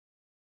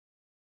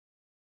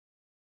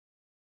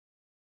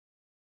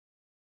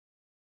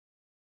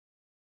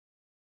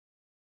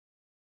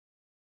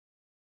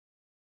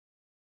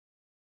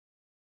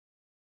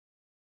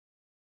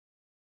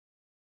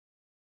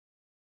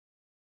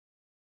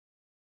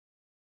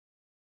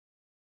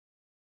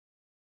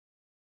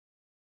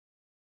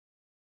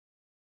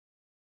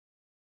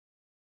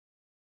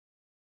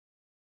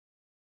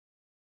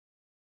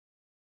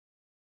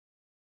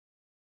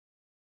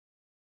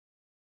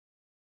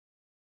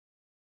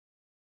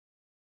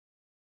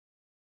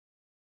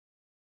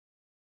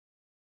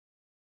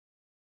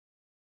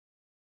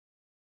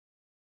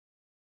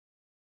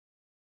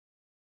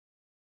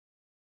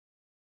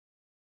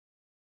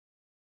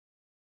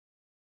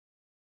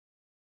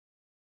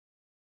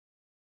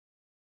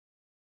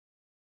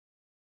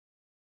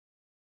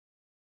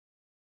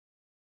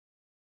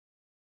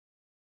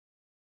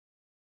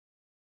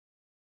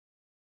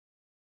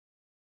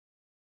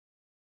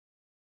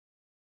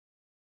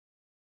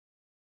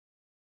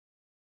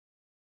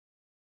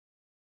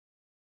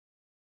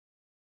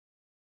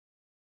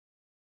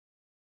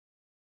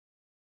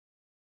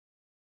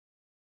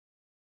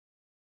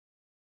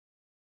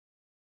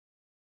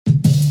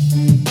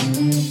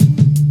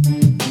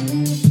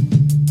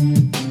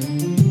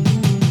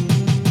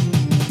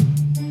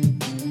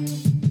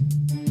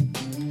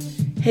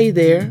Hey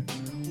there,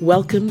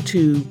 welcome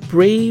to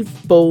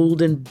Brave,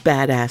 Bold, and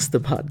Badass,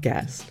 the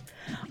podcast.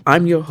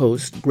 I'm your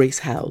host, Grace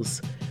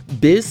Howes,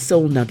 biz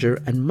soul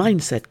nudger and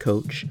mindset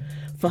coach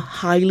for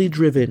highly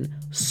driven,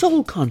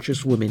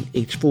 soul-conscious women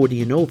age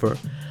 40 and over,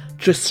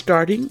 just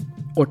starting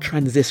or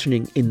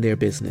transitioning in their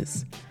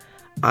business.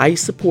 I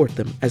support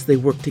them as they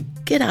work to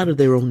get out of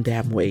their own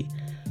damn way,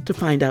 to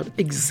find out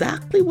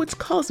exactly what's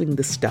causing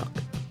the stuck,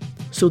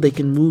 so they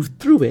can move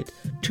through it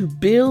to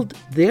build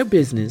their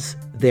business,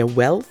 their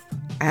wealth,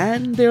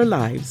 and their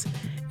lives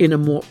in a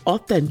more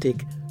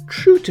authentic,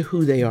 true to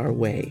who they are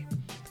way.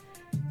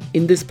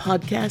 In this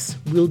podcast,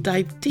 we'll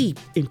dive deep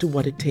into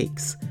what it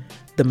takes,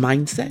 the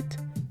mindset,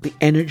 the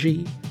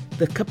energy,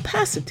 the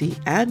capacity,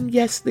 and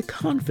yes, the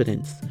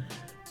confidence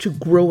to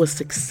grow a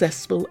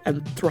successful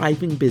and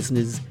thriving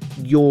business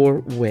your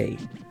way.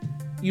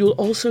 You'll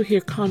also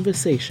hear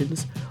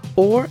conversations,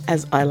 or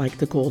as I like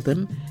to call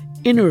them,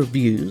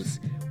 interviews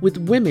with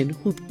women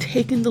who've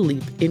taken the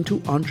leap into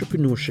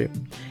entrepreneurship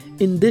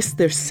in this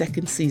their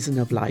second season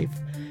of life,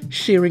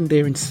 sharing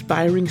their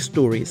inspiring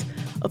stories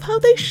of how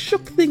they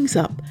shook things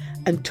up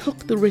and took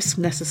the risks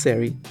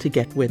necessary to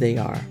get where they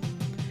are.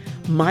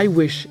 My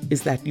wish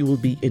is that you will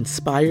be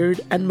inspired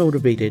and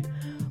motivated,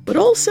 but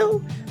also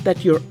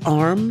that you're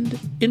armed,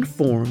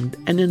 informed,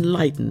 and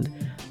enlightened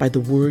by the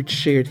words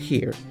shared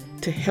here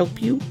to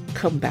help you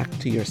come back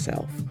to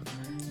yourself.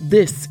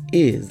 This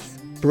is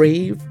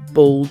Brave,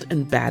 Bold,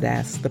 and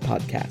Badass, the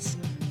podcast.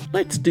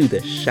 Let's do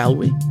this, shall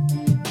we?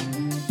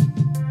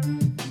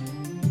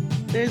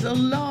 There's a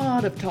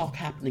lot of talk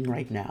happening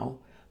right now,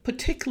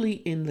 particularly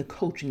in the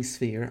coaching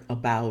sphere,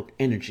 about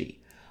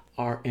energy,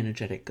 our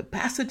energetic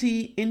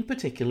capacity in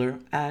particular,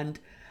 and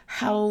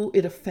how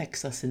it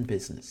affects us in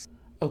business.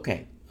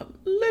 Okay, a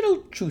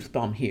little truth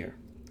bomb here.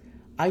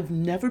 I've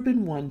never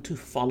been one to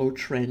follow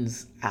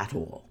trends at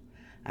all.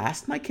 I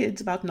asked my kids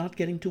about not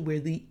getting to wear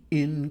the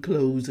in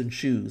clothes and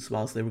shoes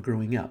whilst they were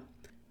growing up.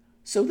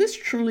 So this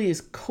truly is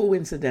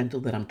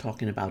coincidental that I'm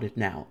talking about it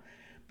now,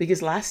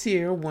 because last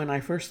year when I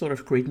first thought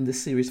of creating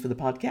this series for the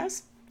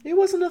podcast, it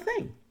wasn't a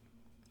thing.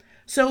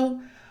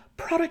 So,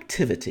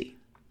 productivity.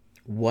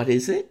 What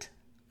is it?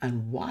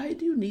 And why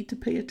do you need to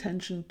pay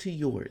attention to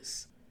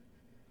yours?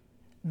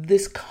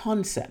 This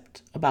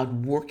concept about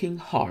working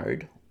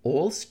hard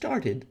all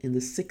started in the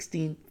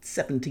 16th,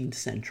 17th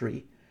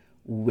century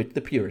with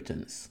the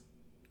Puritans.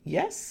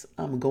 Yes,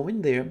 I'm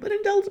going there, but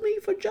indulge me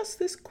for just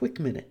this quick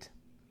minute.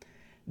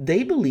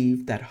 They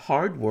believed that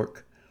hard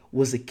work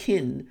was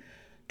akin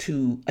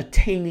to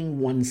attaining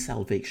one's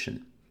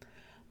salvation.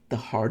 The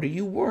harder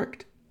you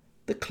worked,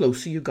 the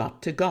closer you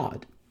got to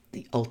God,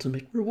 the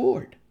ultimate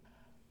reward.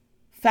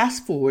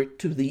 Fast forward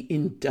to the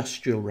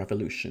Industrial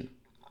Revolution.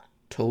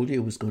 Told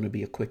you it was going to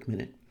be a quick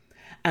minute.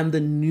 And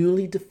the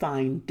newly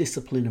defined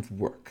discipline of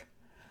work.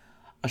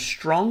 A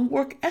strong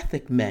work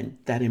ethic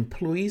meant that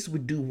employees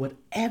would do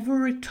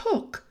whatever it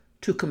took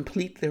to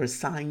complete their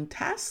assigned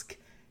task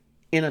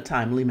in a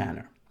timely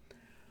manner.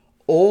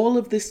 All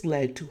of this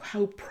led to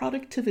how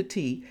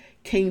productivity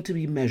came to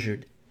be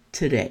measured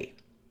today.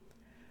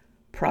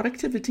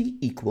 Productivity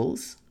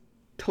equals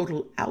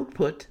total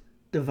output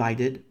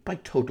divided by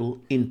total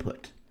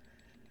input.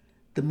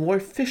 The more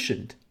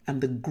efficient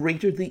and the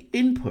greater the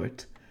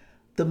input,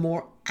 the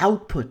more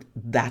output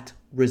that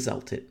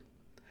resulted.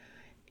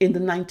 In the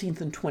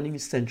 19th and 20th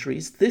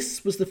centuries,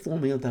 this was the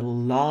formula that a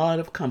lot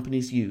of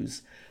companies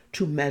use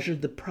to measure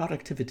the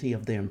productivity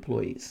of their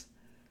employees.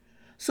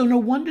 So no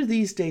wonder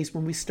these days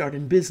when we start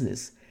in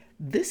business,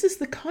 this is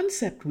the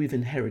concept we've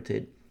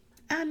inherited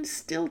and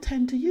still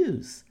tend to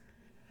use,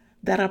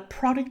 that our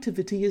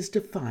productivity is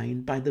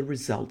defined by the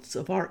results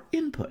of our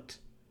input.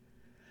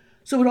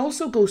 So it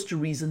also goes to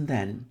reason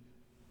then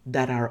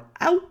that our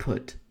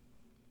output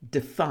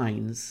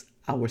defines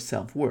our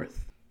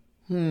self-worth.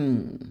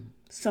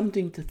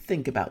 Something to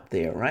think about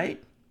there,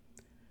 right?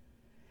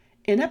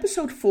 In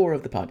episode 4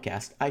 of the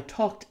podcast, I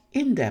talked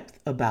in depth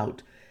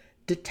about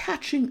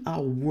detaching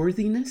our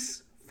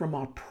worthiness from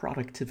our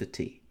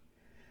productivity.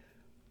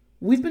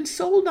 We've been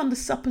sold on the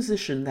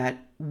supposition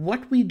that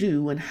what we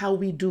do and how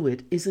we do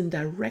it is in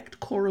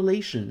direct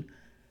correlation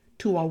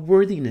to our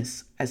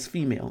worthiness as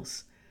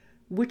females,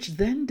 which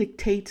then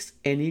dictates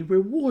any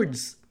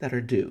rewards that are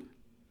due.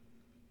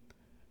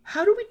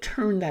 How do we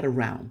turn that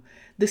around,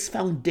 this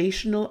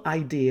foundational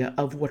idea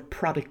of what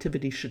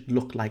productivity should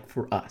look like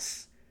for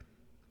us?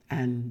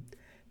 And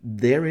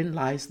therein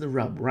lies the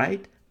rub,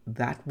 right?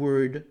 That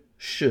word,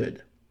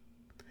 should.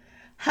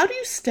 How do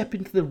you step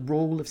into the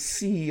role of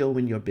CEO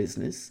in your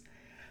business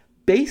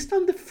based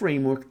on the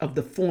framework of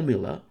the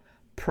formula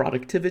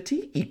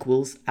productivity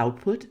equals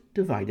output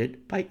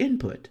divided by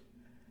input,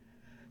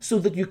 so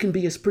that you can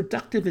be as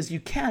productive as you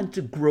can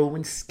to grow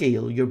and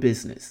scale your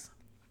business?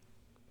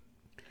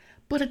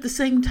 But at the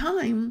same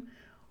time,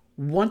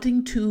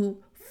 wanting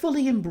to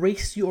fully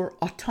embrace your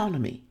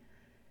autonomy.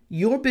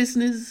 Your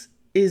business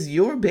is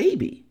your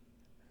baby.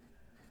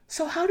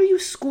 So how do you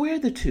square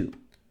the two?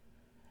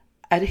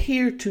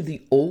 Adhere to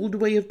the old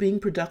way of being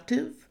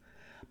productive,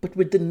 but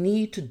with the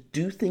need to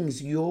do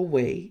things your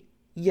way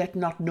yet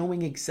not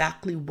knowing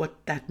exactly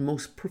what that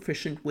most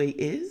proficient way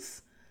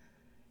is?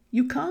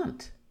 You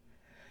can't.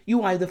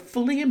 You either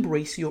fully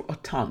embrace your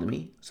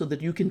autonomy so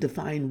that you can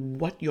define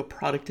what your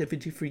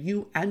productivity for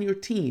you and your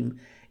team,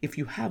 if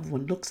you have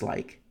one, looks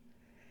like,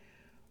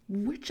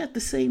 which at the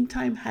same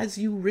time has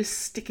you risk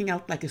sticking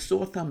out like a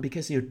sore thumb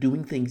because you're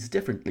doing things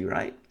differently,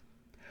 right?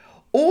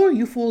 Or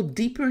you fall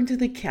deeper into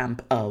the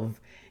camp of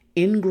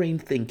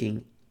ingrained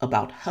thinking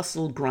about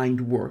hustle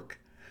grind work,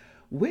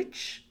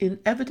 which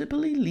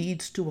inevitably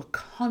leads to a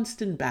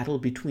constant battle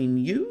between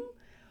you,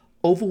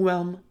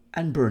 overwhelm,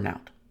 and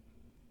burnout.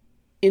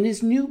 In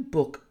his new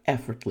book,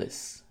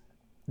 Effortless,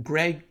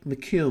 Greg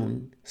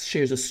McKeown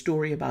shares a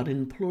story about an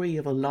employee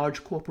of a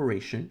large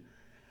corporation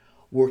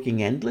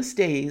working endless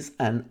days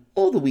and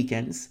all the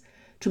weekends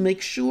to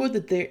make sure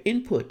that their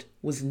input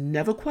was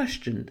never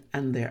questioned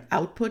and their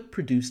output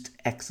produced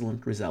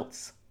excellent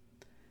results.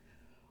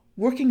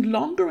 Working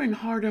longer and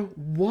harder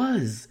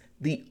was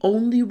the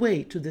only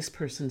way to this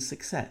person's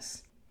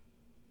success.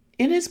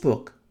 In his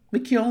book,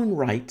 McKeown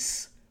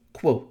writes,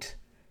 quote,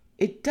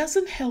 "It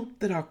doesn't help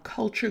that our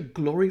culture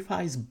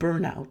glorifies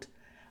burnout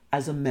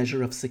as a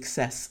measure of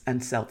success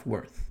and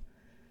self-worth.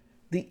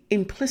 The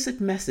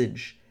implicit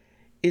message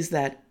is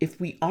that if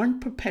we aren't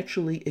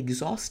perpetually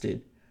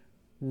exhausted,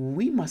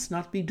 we must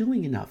not be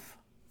doing enough."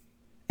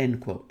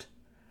 End quote.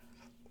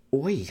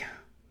 Oy.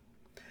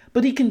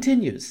 But he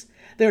continues,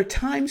 there are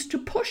times to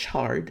push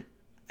hard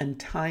and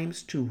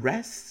times to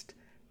rest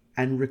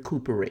and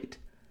recuperate.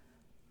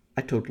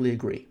 I totally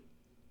agree.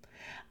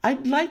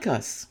 I'd like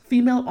us,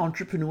 female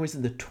entrepreneurs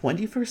in the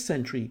 21st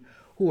century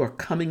who are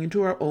coming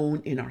into our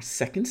own in our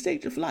second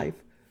stage of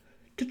life,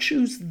 to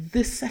choose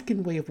this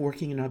second way of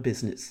working in our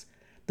business,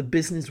 the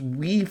business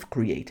we've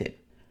created.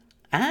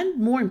 And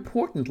more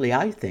importantly,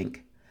 I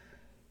think,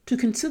 to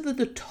consider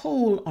the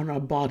toll on our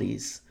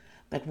bodies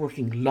that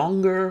working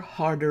longer,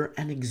 harder,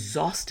 and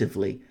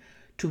exhaustively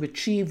to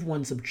achieve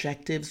one's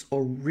objectives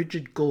or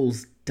rigid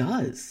goals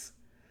does.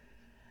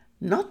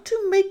 Not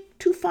to make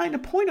too fine a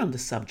point on the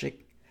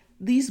subject,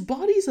 these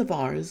bodies of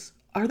ours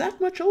are that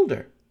much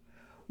older.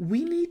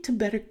 We need to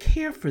better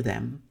care for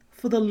them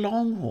for the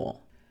long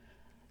haul.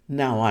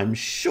 Now, I'm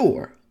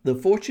sure the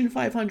Fortune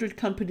 500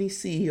 company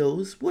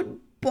CEOs would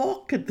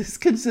balk at this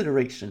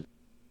consideration.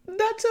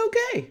 That's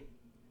okay.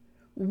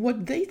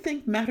 What they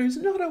think matters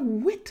not a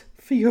whit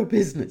for your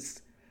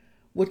business.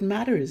 What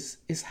matters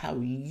is how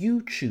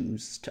you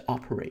choose to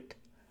operate.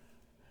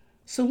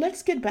 So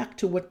let's get back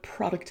to what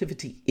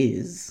productivity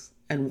is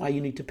and why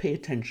you need to pay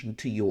attention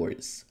to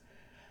yours.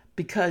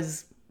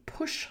 Because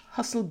push,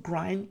 hustle,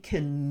 grind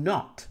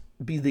cannot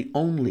be the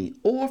only,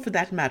 or for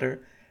that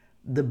matter,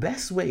 the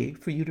best way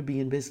for you to be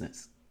in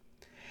business.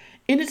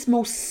 In its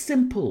most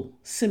simple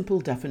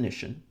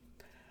definition,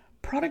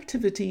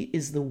 productivity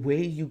is the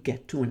way you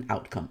get to an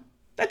outcome.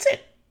 That's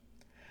it.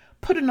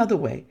 Put another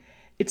way,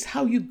 it's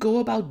how you go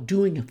about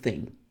doing a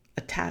thing,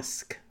 a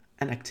task,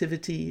 an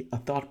activity, a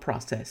thought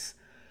process,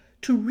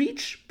 to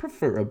reach,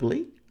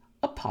 preferably,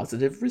 a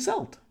positive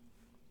result.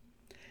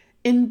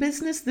 In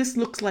business, this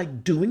looks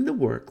like doing the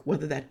work,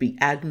 whether that be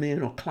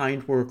admin or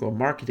client work or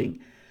marketing,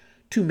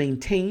 to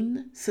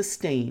maintain,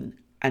 sustain,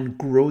 and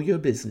grow your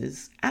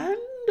business, and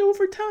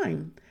over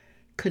time,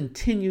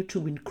 continue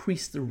to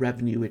increase the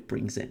revenue it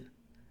brings in.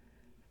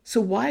 So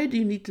why do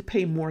you need to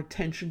pay more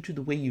attention to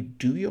the way you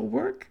do your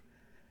work?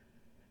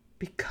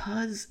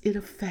 Because it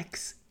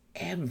affects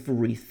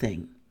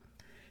everything.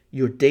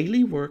 Your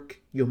daily work,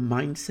 your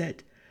mindset,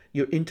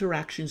 your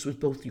interactions with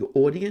both your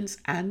audience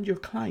and your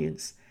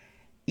clients,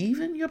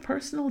 even your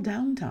personal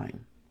downtime.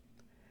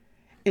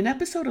 In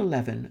episode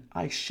 11,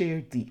 I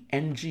shared the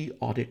Energy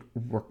Audit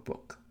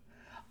Workbook,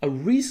 a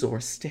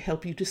resource to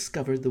help you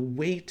discover the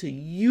way to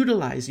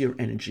utilize your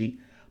energy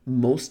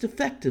most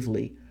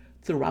effectively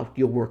throughout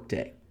your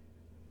workday.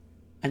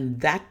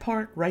 And that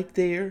part right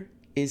there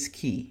is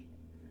key.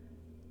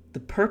 The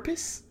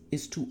purpose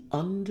is to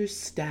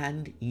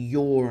understand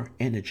your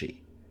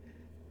energy,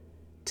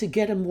 to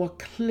get a more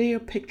clear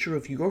picture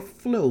of your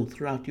flow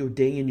throughout your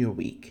day and your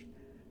week,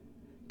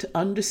 to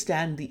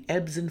understand the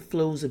ebbs and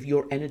flows of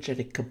your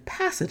energetic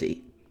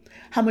capacity,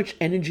 how much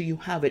energy you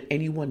have at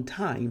any one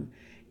time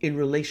in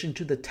relation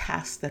to the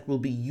tasks that will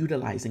be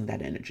utilizing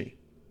that energy.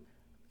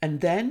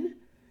 And then,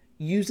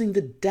 using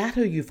the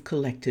data you've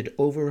collected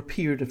over a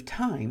period of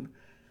time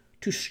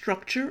to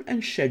structure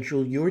and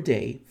schedule your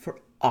day for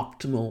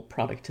optimal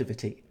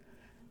productivity.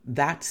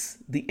 That's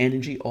the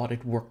Energy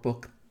Audit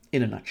Workbook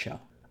in a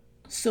nutshell.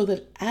 So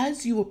that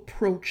as you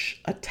approach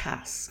a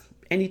task,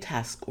 any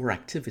task or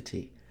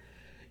activity,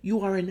 you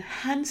are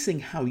enhancing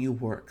how you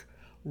work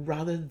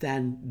rather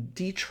than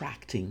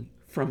detracting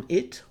from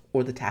it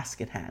or the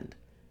task at hand.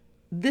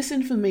 This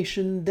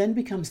information then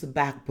becomes the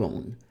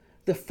backbone,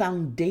 the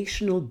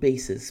foundational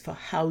basis for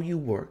how you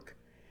work,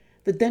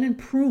 that then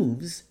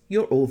improves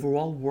your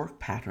overall work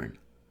pattern.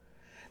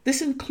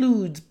 This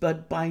includes,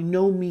 but by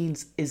no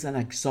means is an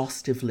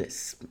exhaustive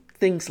list,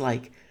 things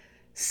like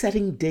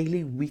setting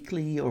daily,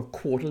 weekly, or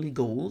quarterly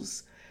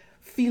goals,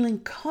 feeling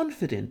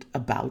confident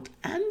about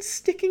and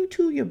sticking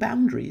to your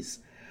boundaries,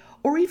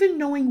 or even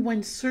knowing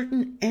when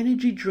certain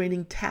energy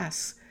draining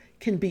tasks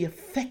can be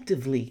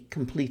effectively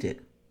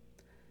completed.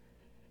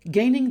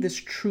 Gaining this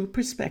true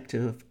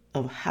perspective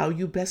of how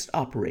you best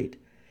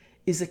operate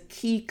is a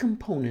key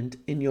component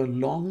in your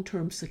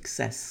long-term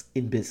success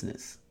in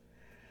business.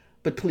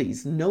 But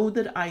please know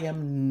that I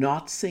am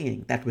not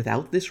saying that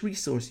without this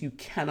resource you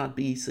cannot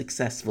be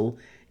successful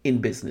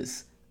in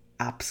business.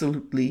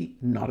 Absolutely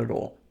not at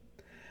all.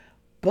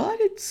 But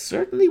it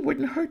certainly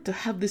wouldn't hurt to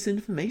have this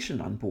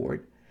information on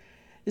board,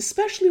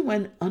 especially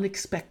when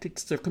unexpected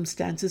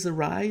circumstances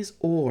arise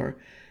or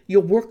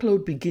your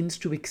workload begins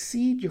to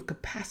exceed your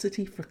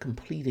capacity for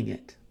completing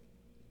it.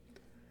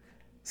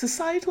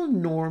 Societal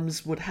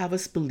norms would have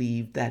us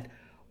believe that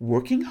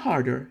working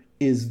harder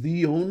is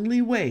the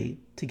only way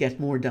to get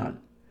more done.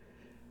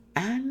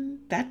 And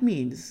that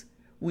means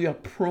we are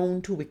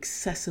prone to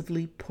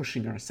excessively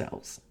pushing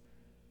ourselves.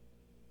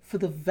 For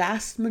the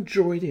vast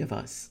majority of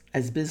us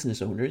as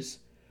business owners,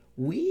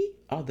 we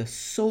are the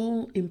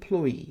sole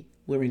employee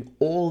wearing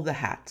all the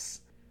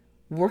hats.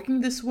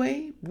 Working this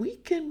way, we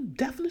can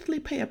definitely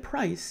pay a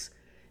price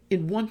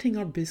in wanting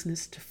our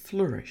business to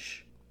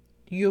flourish.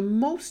 Your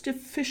most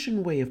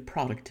efficient way of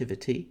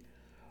productivity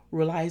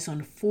relies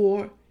on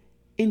 4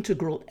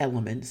 integral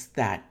elements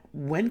that,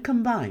 when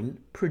combined,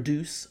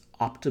 produce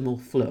optimal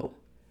flow.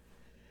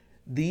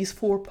 These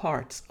 4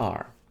 parts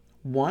are: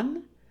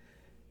 1,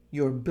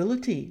 your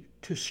ability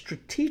to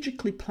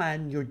strategically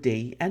plan your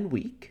day and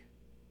week;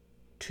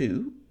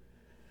 2,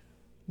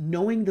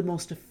 knowing the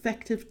most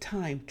effective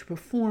time to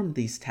perform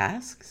these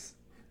tasks;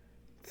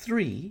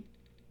 3,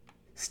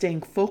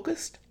 staying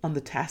focused on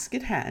the task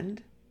at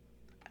hand;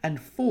 and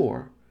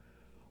 4,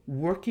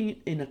 working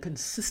in a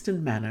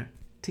consistent manner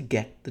to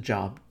get the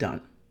job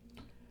done.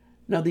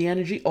 Now, the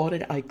energy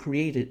audit I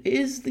created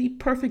is the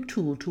perfect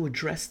tool to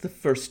address the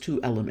first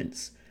 2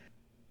 elements: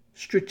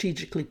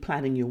 strategically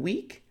planning your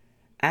week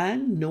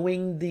and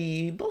knowing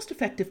the most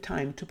effective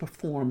time to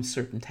perform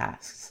certain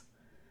tasks.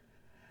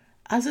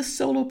 As a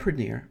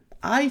solopreneur,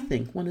 I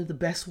think one of the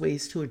best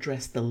ways to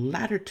address the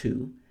latter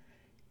 2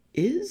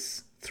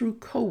 is through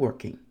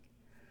co-working.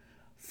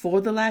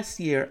 For the last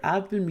year,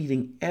 I've been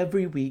meeting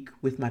every week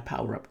with my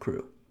Power Up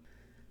crew.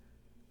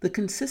 The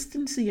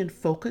consistency and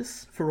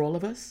focus for all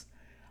of us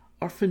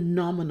are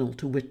phenomenal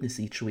to witness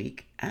each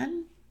week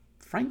and,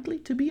 frankly,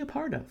 to be a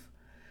part of.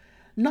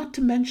 Not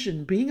to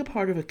mention being a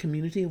part of a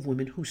community of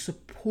women who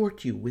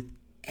support you with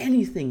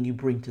anything you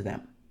bring to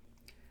them.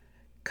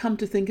 Come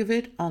to think of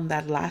it, on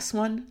that last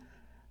one,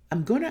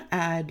 I'm going to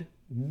add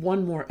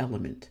one more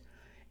element,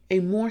 a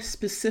more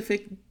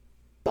specific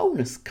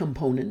bonus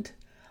component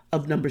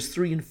of numbers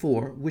 3 and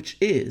 4, which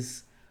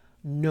is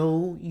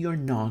know your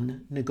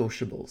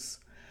non-negotiables.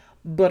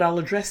 But I'll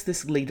address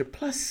this later,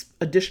 plus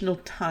additional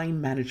time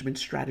management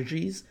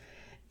strategies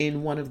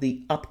in one of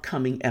the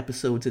upcoming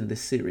episodes in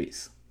this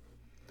series.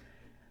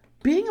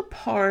 Being a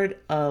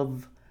part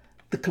of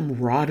the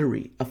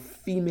camaraderie of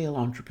female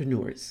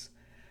entrepreneurs,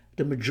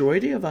 the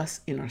majority of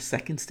us in our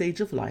second stage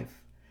of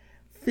life,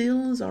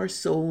 fills our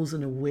souls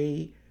in a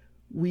way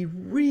we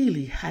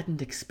really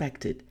hadn't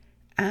expected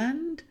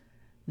and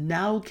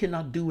now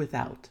cannot do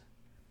without.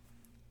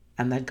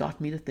 And that got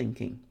me to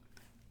thinking,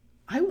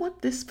 I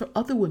want this for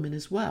other women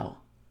as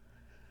well.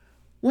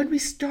 When we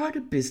start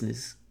a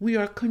business, we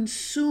are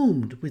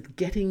consumed with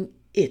getting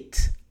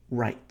it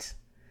right,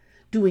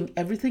 doing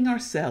everything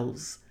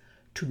ourselves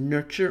to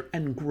nurture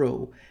and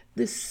grow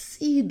the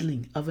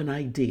seedling of an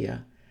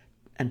idea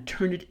and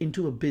turn it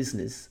into a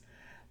business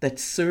that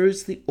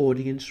serves the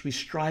audience we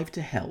strive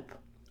to help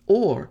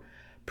or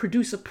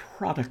produce a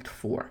product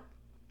for.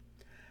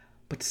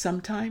 But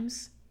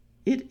sometimes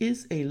it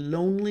is a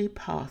lonely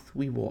path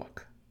we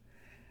walk.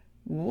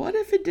 What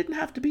if it didn't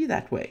have to be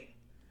that way?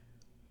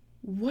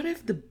 What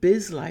if the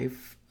biz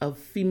life of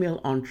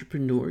female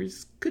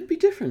entrepreneurs could be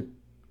different,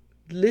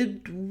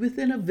 lived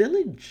within a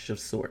village of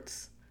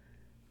sorts?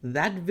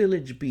 That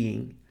village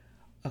being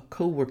a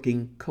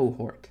co-working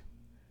cohort.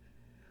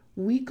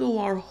 We go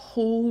our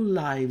whole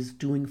lives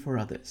doing for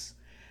others,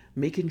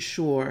 making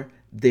sure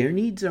their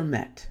needs are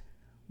met.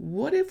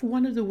 What if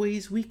one of the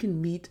ways we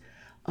can meet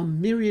a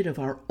myriad of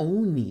our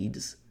own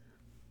needs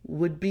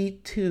would be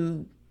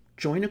to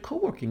join a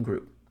co-working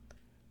group?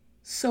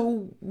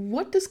 So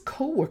what does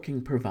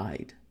co-working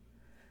provide?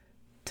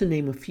 To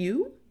name a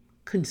few: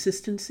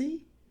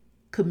 consistency,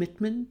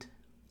 commitment,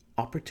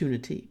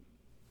 opportunity.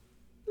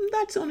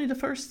 That's only the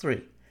first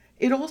 3.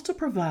 It also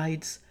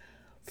provides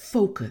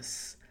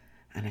focus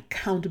and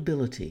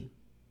accountability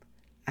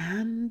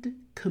and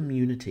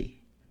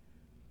community.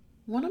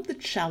 One of the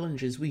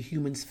challenges we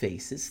humans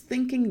face is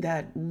thinking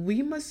that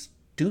we must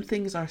do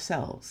things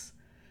ourselves.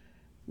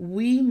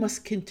 We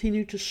must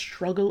continue to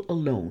struggle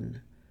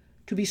alone,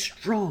 to be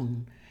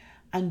strong,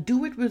 and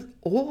do it with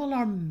all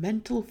our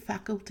mental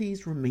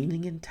faculties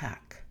remaining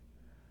intact.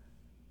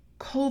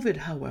 COVID,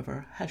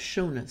 however, has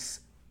shown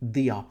us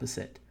the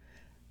opposite,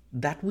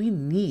 that we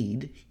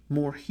need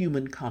more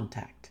human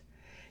contact.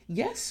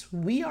 Yes,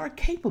 we are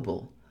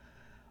capable,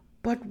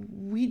 but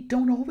we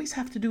don't always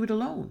have to do it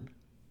alone.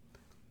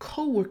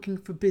 Co-working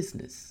for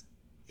business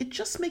It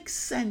just makes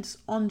sense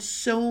on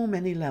so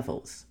many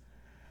levels.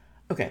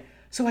 Okay,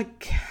 so I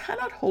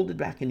cannot hold it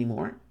back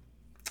anymore.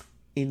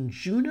 In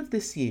June of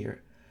this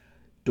year,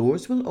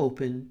 doors will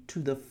open to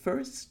the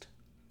first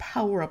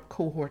Power Up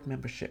cohort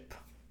membership.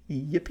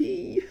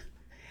 Yippee!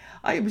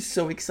 I am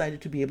so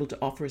excited to be able to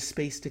offer a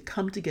space to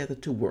come together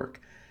to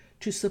work,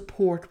 to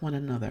support one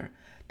another,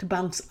 to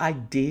bounce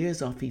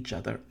ideas off each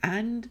other,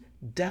 and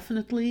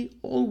definitely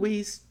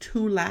always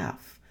to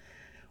laugh.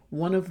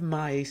 One of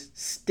my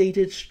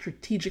stated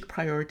strategic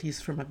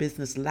priorities for my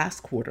business last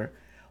quarter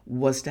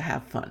was to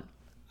have fun.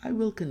 I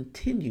will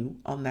continue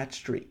on that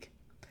streak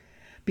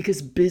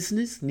because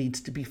business needs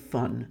to be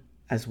fun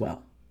as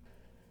well.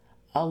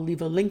 I'll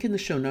leave a link in the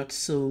show notes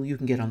so you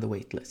can get on the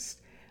wait list.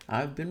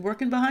 I've been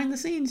working behind the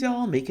scenes,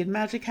 y'all, making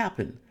magic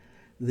happen.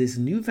 This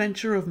new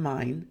venture of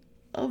mine,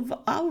 of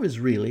ours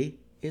really,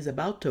 is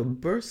about to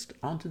burst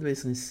onto the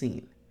business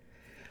scene.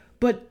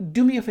 But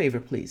do me a favor,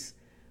 please.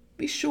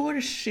 Be sure to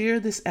share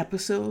this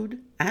episode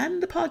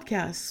and the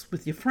podcast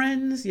with your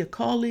friends, your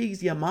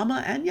colleagues, your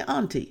mama, and your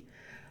auntie.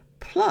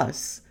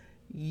 Plus,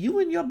 you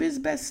and your biz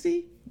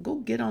bestie, go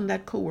get on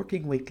that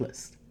co-working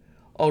waitlist.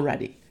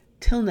 Alrighty,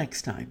 till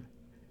next time,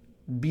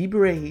 be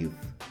brave,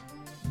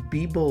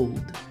 be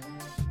bold,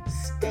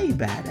 stay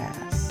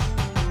badass.